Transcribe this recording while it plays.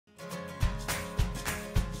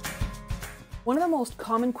One of the most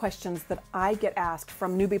common questions that I get asked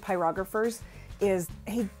from newbie pyrographers is,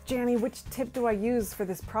 hey Janny, which tip do I use for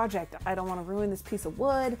this project? I don't want to ruin this piece of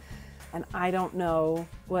wood and I don't know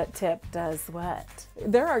what tip does what.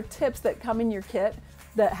 There are tips that come in your kit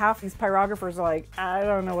that half these pyrographers are like, I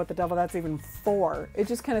don't know what the devil that's even for. It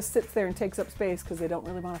just kind of sits there and takes up space because they don't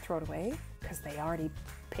really want to throw it away because they already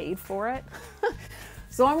paid for it.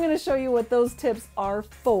 So I'm going to show you what those tips are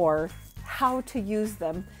for, how to use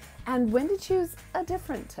them, and when to choose a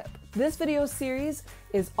different tip. This video series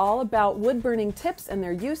is all about wood burning tips and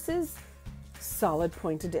their uses, solid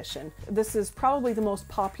point edition. This is probably the most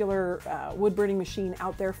popular wood burning machine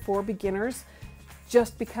out there for beginners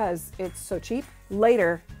just because it's so cheap.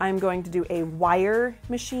 Later, I'm going to do a wire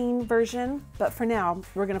machine version, but for now,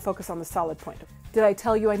 we're going to focus on the solid point. Did I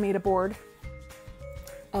tell you I made a board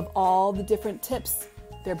of all the different tips,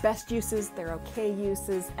 their best uses, their okay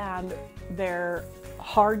uses, and their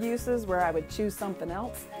hard uses where I would choose something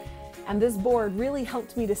else? And this board really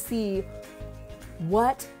helped me to see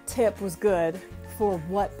what tip was good for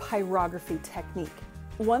what pyrography technique.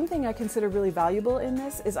 One thing I consider really valuable in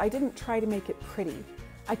this is I didn't try to make it pretty.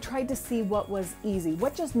 I tried to see what was easy,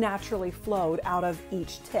 what just naturally flowed out of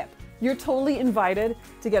each tip. You're totally invited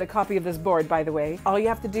to get a copy of this board, by the way. All you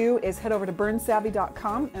have to do is head over to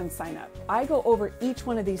burnsavvy.com and sign up. I go over each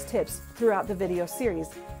one of these tips throughout the video series,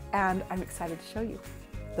 and I'm excited to show you.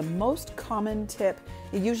 The most common tip,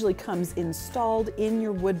 it usually comes installed in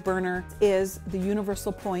your wood burner, is the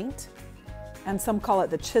universal point, and some call it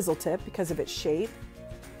the chisel tip because of its shape,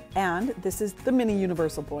 and this is the mini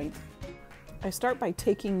universal point. I start by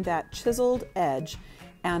taking that chiseled edge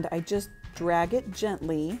and I just drag it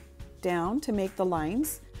gently down to make the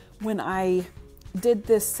lines. When I did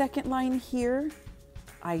this second line here,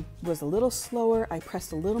 I was a little slower. I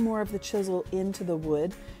pressed a little more of the chisel into the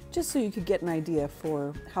wood just so you could get an idea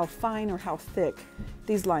for how fine or how thick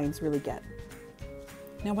these lines really get.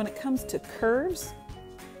 Now when it comes to curves,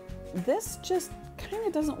 this just kind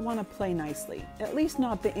of doesn't want to play nicely, at least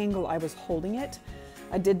not the angle I was holding it.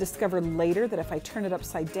 I did discover later that if I turn it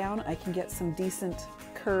upside down, I can get some decent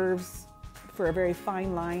curves for a very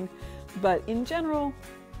fine line, but in general,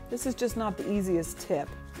 this is just not the easiest tip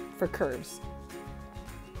for curves.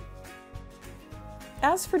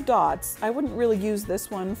 As for dots, I wouldn't really use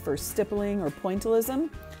this one for stippling or pointillism,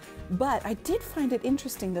 but I did find it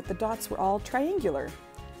interesting that the dots were all triangular.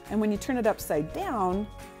 And when you turn it upside down,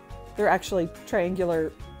 they're actually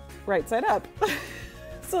triangular right side up.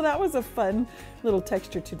 So that was a fun little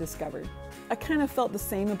texture to discover. I kind of felt the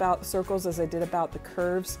same about circles as I did about the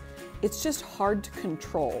curves. It's just hard to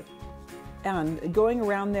control. And going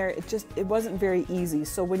around there, it wasn't very easy.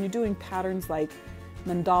 So when you're doing patterns like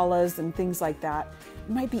mandalas and things like that, it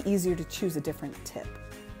might be easier to choose a different tip.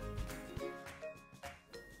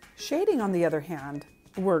 Shading, on the other hand,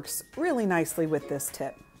 works really nicely with this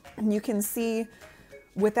tip. And you can see,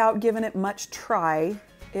 without giving it much try,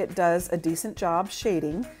 it does a decent job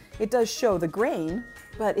shading. It does show the grain,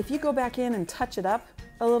 but if you go back in and touch it up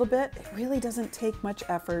a little bit, it really doesn't take much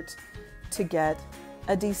effort to get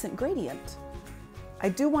a decent gradient. I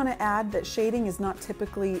do want to add that shading is not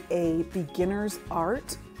typically a beginner's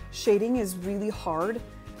art. Shading is really hard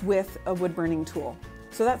with a wood burning tool.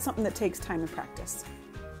 So that's something that takes time and practice.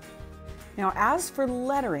 Now, as for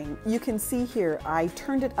lettering, you can see here, I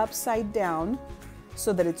turned it upside down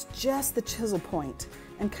so that it's just the chisel point,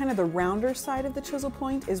 and kind of the rounder side of the chisel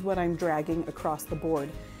point is what I'm dragging across the board.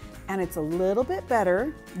 And it's a little bit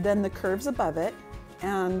better than the curves above it,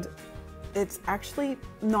 and it's actually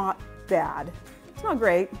not bad. It's not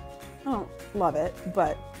great, I don't love it,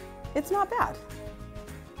 but it's not bad.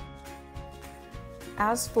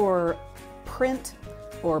 As for print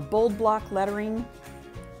or bold block lettering,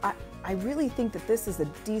 I really think that this is a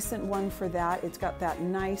decent one for that. It's got that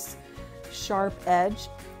nice sharp edge,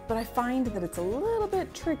 but I find that it's a little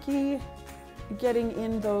bit tricky getting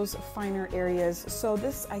in those finer areas. So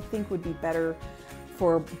this, I think, would be better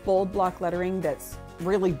for bold block lettering that's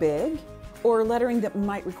really big or lettering that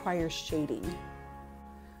might require shading.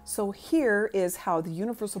 So here is how the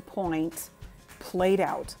universal point played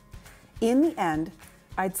out. In the end,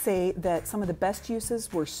 I'd say that some of the best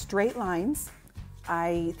uses were straight lines.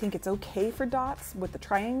 I think it's okay for dots with the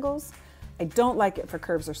triangles. I don't like it for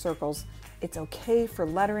curves or circles. It's okay for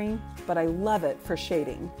lettering, but I love it for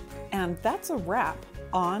shading. And that's a wrap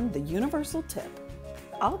on the universal tip.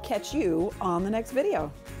 I'll catch you on the next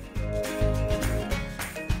video.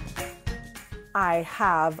 I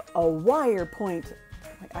have a wire point.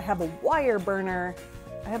 I have a wire burner.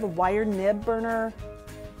 I have a wire nib burner.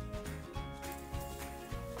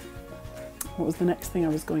 What was the next thing I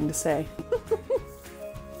was going to say?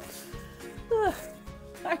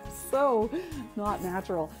 so not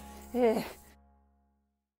natural.